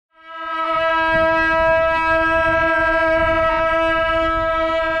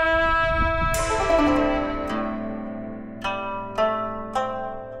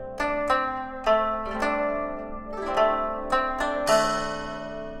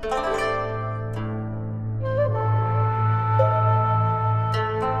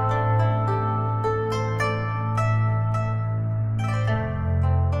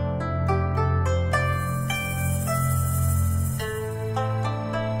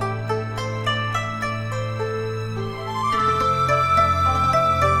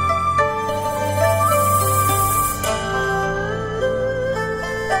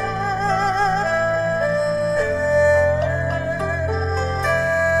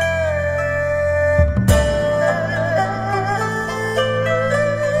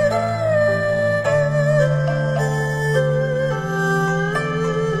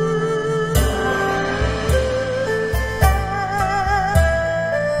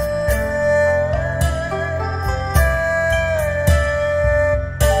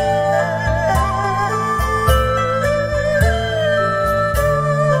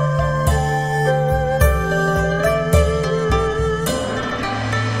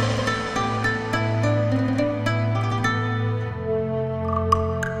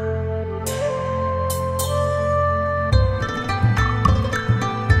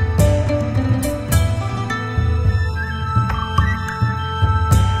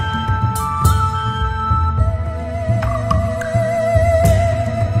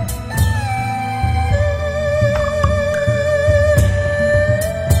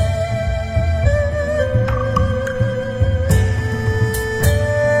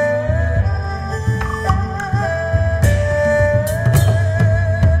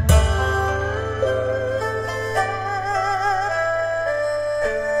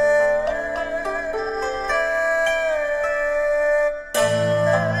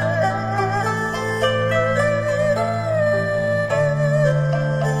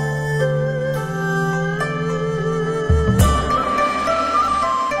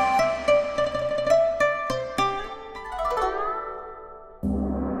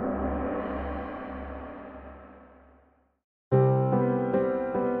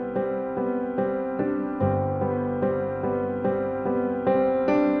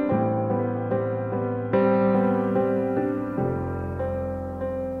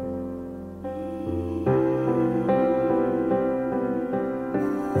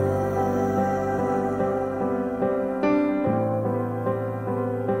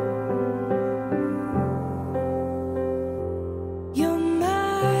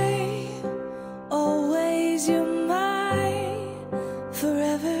times you're mine,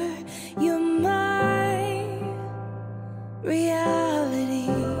 forever you're my reality.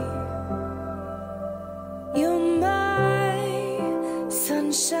 You're my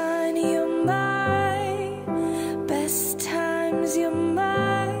sunshine, you're my best times, you're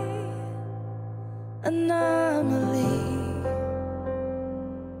my anomaly.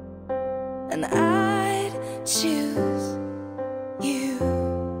 And I'd choose you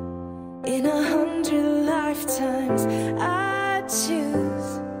in 100 lifetimes. I'd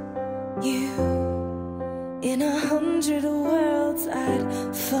choose you in 100 worlds.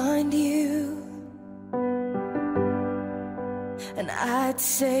 I'd find you, and I'd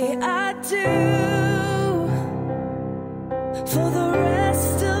say I do for the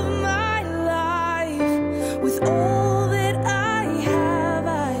rest of my life. With all that I have,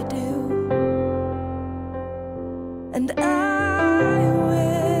 I do, and I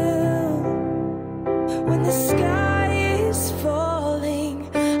will. When the sky is falling,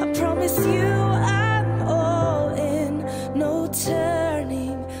 I promise you I'm all in, no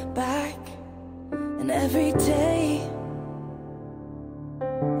turning back. And every day,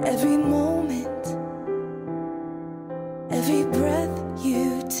 every moment, every breath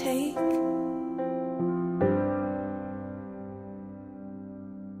you take,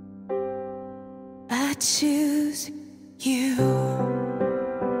 I choose you.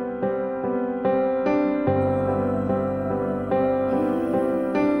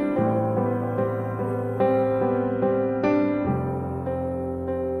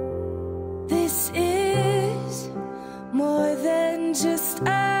 This is more than just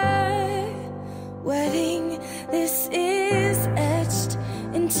a wedding. This is etched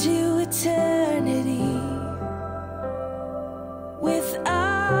into eternity. With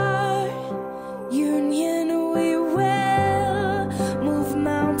our union, we will move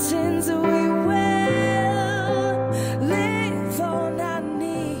mountains. We will live on our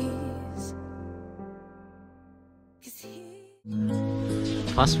knees.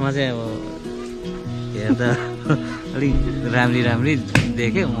 फर्स्टमा चाहिँ अब हेर्दा अलिक राम्री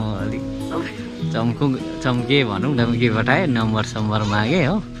देखेँ म, अलिक चम्के भनौँ न, गिफ्ट आयो, नम्बर मागेँ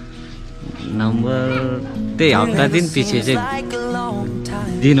हो। नम्बर त्यही हप्ता दिन पछि चाहिँ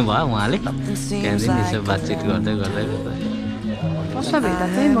दिनुभयो उहाँले। त्यहाँदेखि यसो बातचित गर्दै फर्स्टमा भेट्दा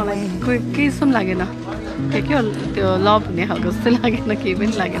चाहिँ मलाई केही जस्तो पनि लागेन, के हो त्यो लभ हुने खालको जस्तो लागेन, केही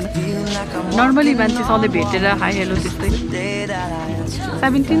पनि लागेन। नर्मली मान्छे सधैँ भेटेर हाई हेलो त्यस्तै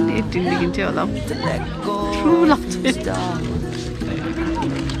 17-18देखि थियो होला ट्रु लभ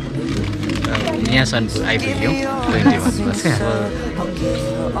यहाँसम्म आइपुग्यौँ 21 चाहिँ अब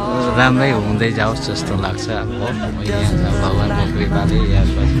राम्रै हुँदै जाओस् जस्तो लाग्छ। अब यहाँ भगवान्को कृपाले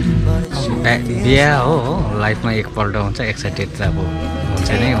बिहा हो लाइफमा एकपल्ट हुन्छ, एक्साइटेड त अब हुन्छ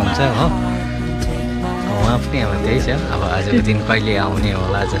नै हुन्छ हो। उहाँ पनि अब त्यही छ, अब आजको दिन कहिले आउने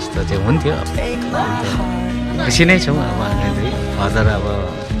होला जस्तो चाहिँ हुन्थ्यो। खुसी नै छौँ अब हामी फर्दर अब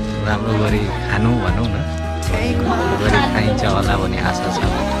राम्रो गरी खानु भनौँ न, गरी खाइन्छ होला भन्ने आशा छ।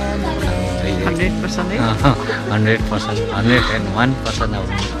 100% 101% अब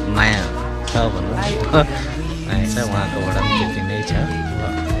माया छ भनौँ, माया छ उहाँकोबाट पनि त्यति नै छ।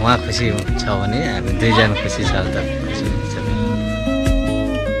 उहाँ खुसी छ भने हामी दुईजना खुसी छ त खुसी।